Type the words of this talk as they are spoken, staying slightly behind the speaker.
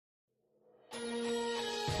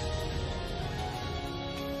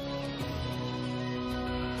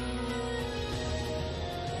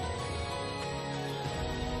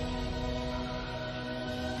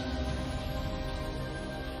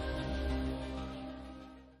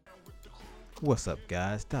What's up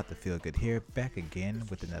guys, DrFeelGood here, back again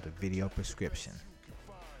with another video prescription.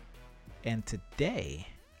 And today,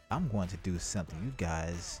 I'm going to do something you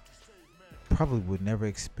guys probably would never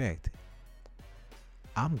expect.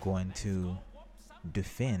 I'm going to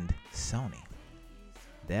defend Sony.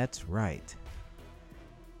 That's right.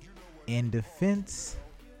 In defense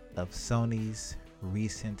of Sony's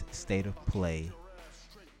recent State of Play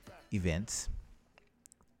events,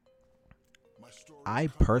 I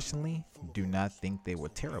personally do not think they were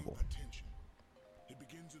terrible.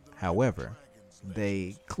 However,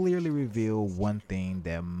 they clearly reveal one thing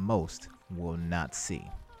that most will not see.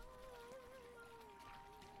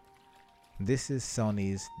 This is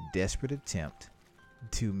Sony's desperate attempt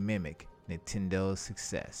to mimic Nintendo's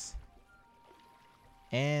success.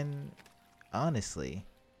 And honestly,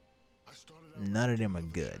 none of them are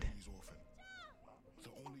good.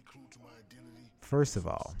 First of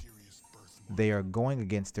all, they are going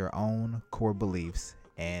against their own core beliefs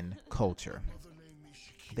and culture.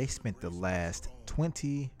 They spent the last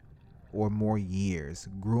 20 or more years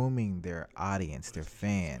grooming their audience, their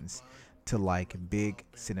fans, to like big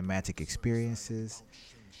cinematic experiences,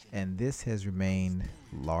 and this has remained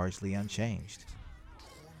largely unchanged.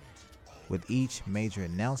 With each major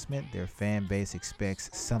announcement, their fan base expects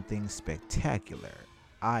something spectacular,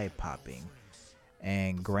 eye-popping,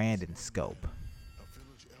 and grand in scope.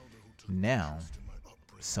 Now,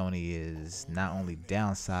 Sony is not only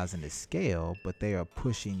downsizing the scale, but they are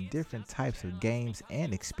pushing different types of games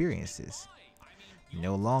and experiences.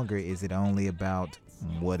 No longer is it only about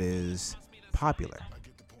what is popular.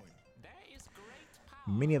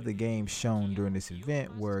 Many of the games shown during this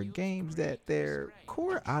event were games that their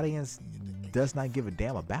core audience does not give a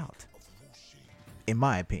damn about, in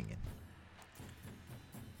my opinion.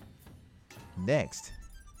 Next,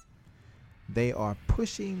 they are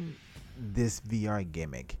pushing this VR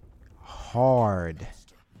gimmick hard,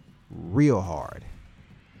 real hard.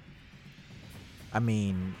 I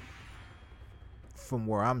mean, from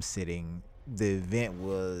where I'm sitting, the event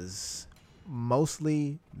was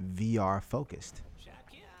mostly VR focused,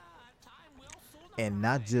 and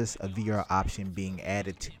not just a VR option being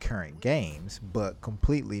added to current games, but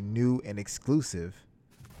completely new and exclusive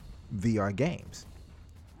VR games.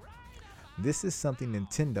 This is something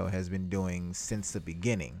Nintendo has been doing since the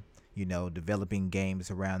beginning, developing games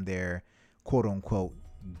around their quote-unquote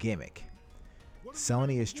gimmick.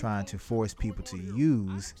 Sony is trying to force people to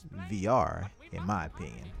use VR, in my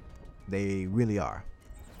opinion. They really are.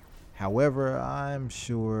 However, I'm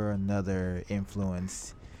sure another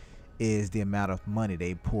influence is the amount of money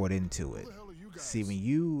they poured into it. See, when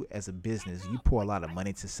you as a business, you pour a lot of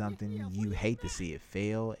money to something, you hate to see it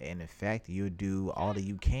fail, and in fact, you'll do all that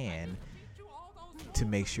you can to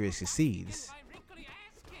make sure it succeeds.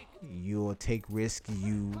 You'll take risks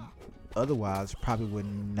you otherwise probably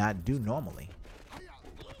would not do normally.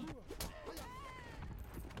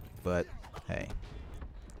 But hey,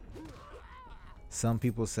 some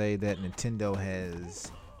people say that Nintendo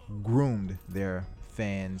has groomed their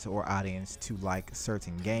fans or audience to like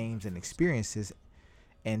certain games and experiences,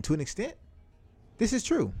 and to an extent, this is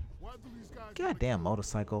true. Goddamn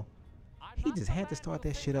motorcycle. He just had to start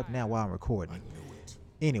that shit up now while I'm recording.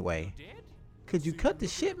 Anyway, could you cut the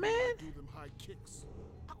shit, man?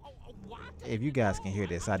 If you guys can hear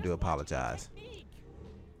this, I do apologize.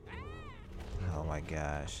 Oh my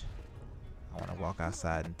gosh. I want to walk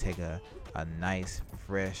outside and take a nice,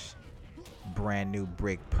 fresh, brand new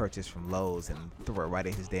brick purchased from Lowe's and throw it right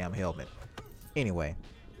at his damn helmet. Anyway.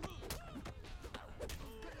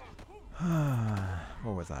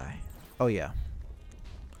 Where was I? Oh yeah.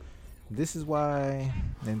 This is why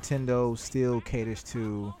Nintendo still caters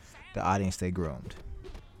to the audience they groomed.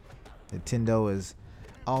 Nintendo is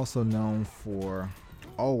also known for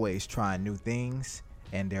always trying new things,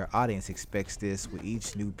 and their audience expects this with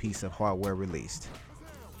each new piece of hardware released.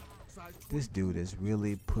 This dude is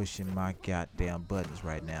really pushing my goddamn buttons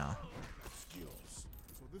right now.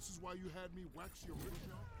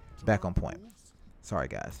 Back on point. Sorry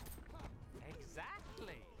guys.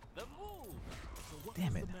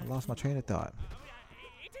 Damn it, I lost my train of thought.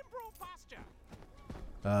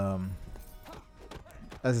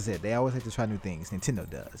 As I said, they always like to try new things. Nintendo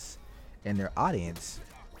does, and their audience,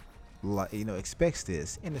 expects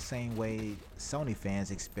this in the same way Sony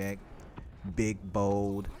fans expect big,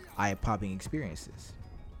 bold, eye-popping experiences.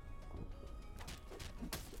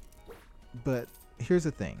 But here's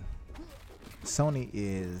the thing: Sony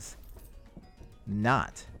is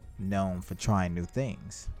not known for trying new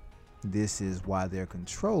things. This is why their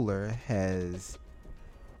controller has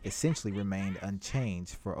essentially remained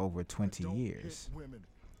unchanged for over 20 years.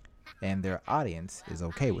 And their audience is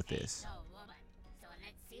okay with this.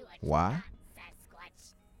 Why?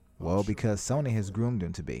 Well, because Sony has groomed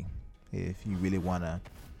them to be. If you really want to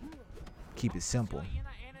keep it simple,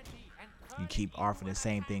 you keep offering the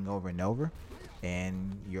same thing over and over,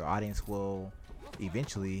 and your audience will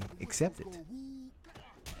eventually accept it.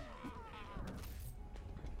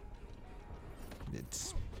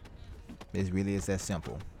 It really is that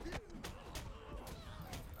simple.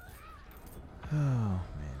 Oh man,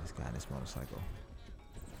 this guy on this motorcycle.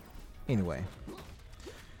 Anyway,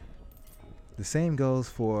 the same goes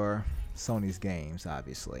for Sony's games,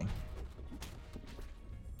 obviously.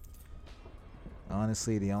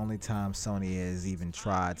 Honestly, the only time Sony has even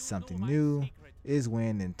tried something new is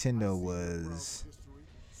when Nintendo was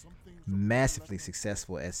massively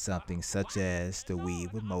successful at something such as the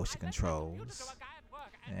Wii with motion controls.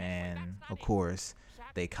 And of course,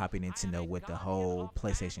 they copied Nintendo with the whole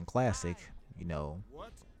PlayStation Classic,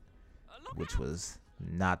 which was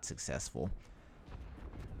not successful.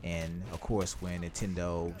 And of course, when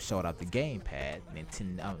Nintendo showed up the gamepad,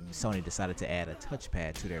 Sony decided to add a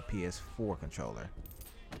touchpad to their PS4 controller.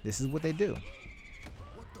 This is what they do.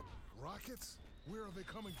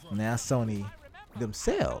 Now Sony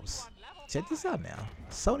themselves, check this out now.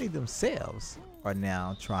 Sony themselves are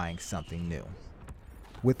now trying something new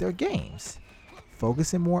with their games,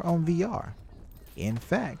 focusing more on VR. In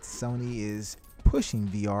fact, Sony is pushing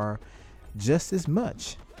VR just as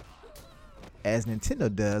much as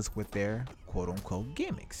Nintendo does with their quote-unquote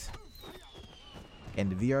gimmicks.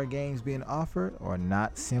 And the VR games being offered are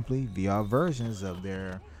not simply VR versions of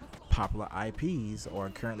their popular IPs or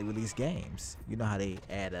currently released games. You know how they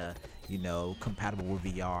add compatible with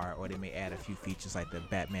VR, or they may add a few features like the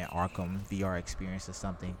Batman Arkham VR experience or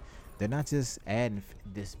something. They're not just adding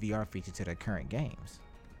this VR feature to their current games.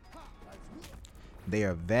 They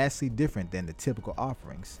are vastly different than the typical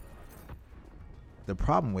offerings. The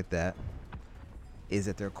problem with that is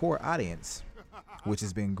that their core audience, which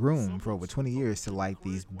has been groomed for over 20 years to like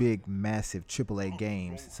these big, massive AAA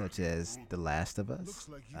games such as The Last of Us,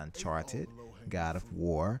 Uncharted, God of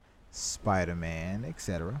War, Spider-Man,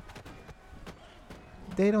 etc.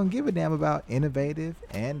 They don't give a damn about innovative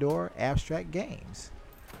and or abstract games.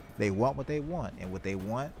 They want what they want, and what they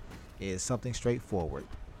want is something straightforward.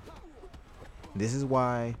 This is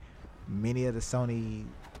why many of the Sony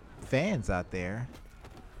fans out there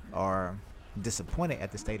are disappointed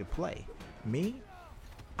at the state of play. Me,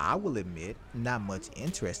 I will admit, not much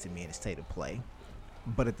interested me in the state of play,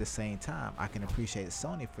 but at the same time, I can appreciate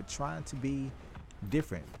Sony for trying to be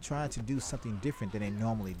different, trying to do something different than they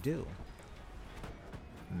normally do.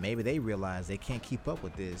 Maybe they realize they can't keep up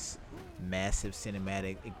with this massive,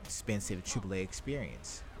 cinematic, expensive AAA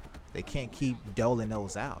experience. They can't keep doling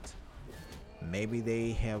those out. Maybe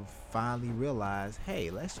they have finally realized,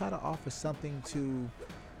 hey, let's try to offer something to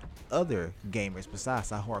other gamers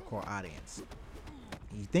besides our hardcore audience.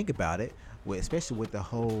 You think about it, especially with the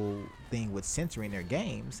whole thing with censoring their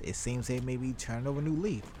games, it seems they may be turning over a new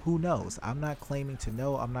leaf. Who knows? I'm not claiming to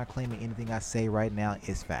know. I'm not claiming anything I say right now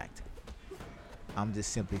is fact. I'm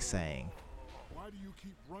just simply saying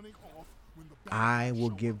I will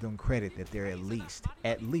give them credit that they're at least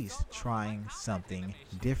trying something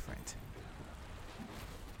different.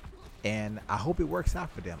 And I hope it works out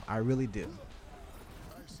for them. I really do.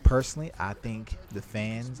 Personally, I think the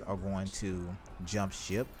fans are going to jump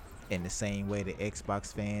ship in the same way the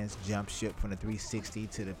Xbox fans jump ship from the 360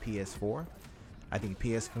 to the PS4. I think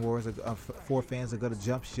PS4 fans are going to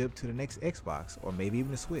jump ship to the next Xbox, or maybe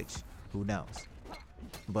even the Switch. Who knows?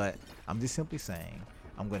 But I'm just simply saying,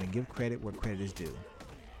 I'm going to give credit where credit is due.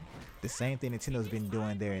 The same thing Nintendo's been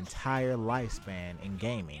doing their entire lifespan in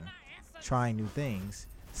gaming, trying new things,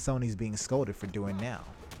 Sony's being scolded for doing now.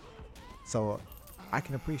 So I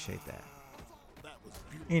can appreciate that.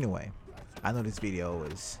 Anyway, I know this video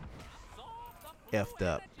is effed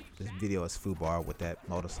up. This video is foobar with that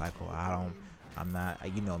motorcycle. I'm not,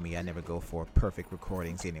 you know me, I never go for perfect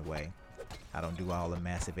recordings anyway. I don't do all the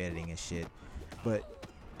massive editing and shit. But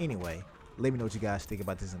anyway, let me know what you guys think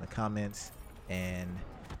about this in the comments, and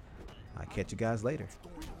I'll catch you guys later.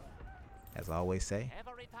 As I always say,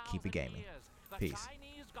 keep it gaming. Peace.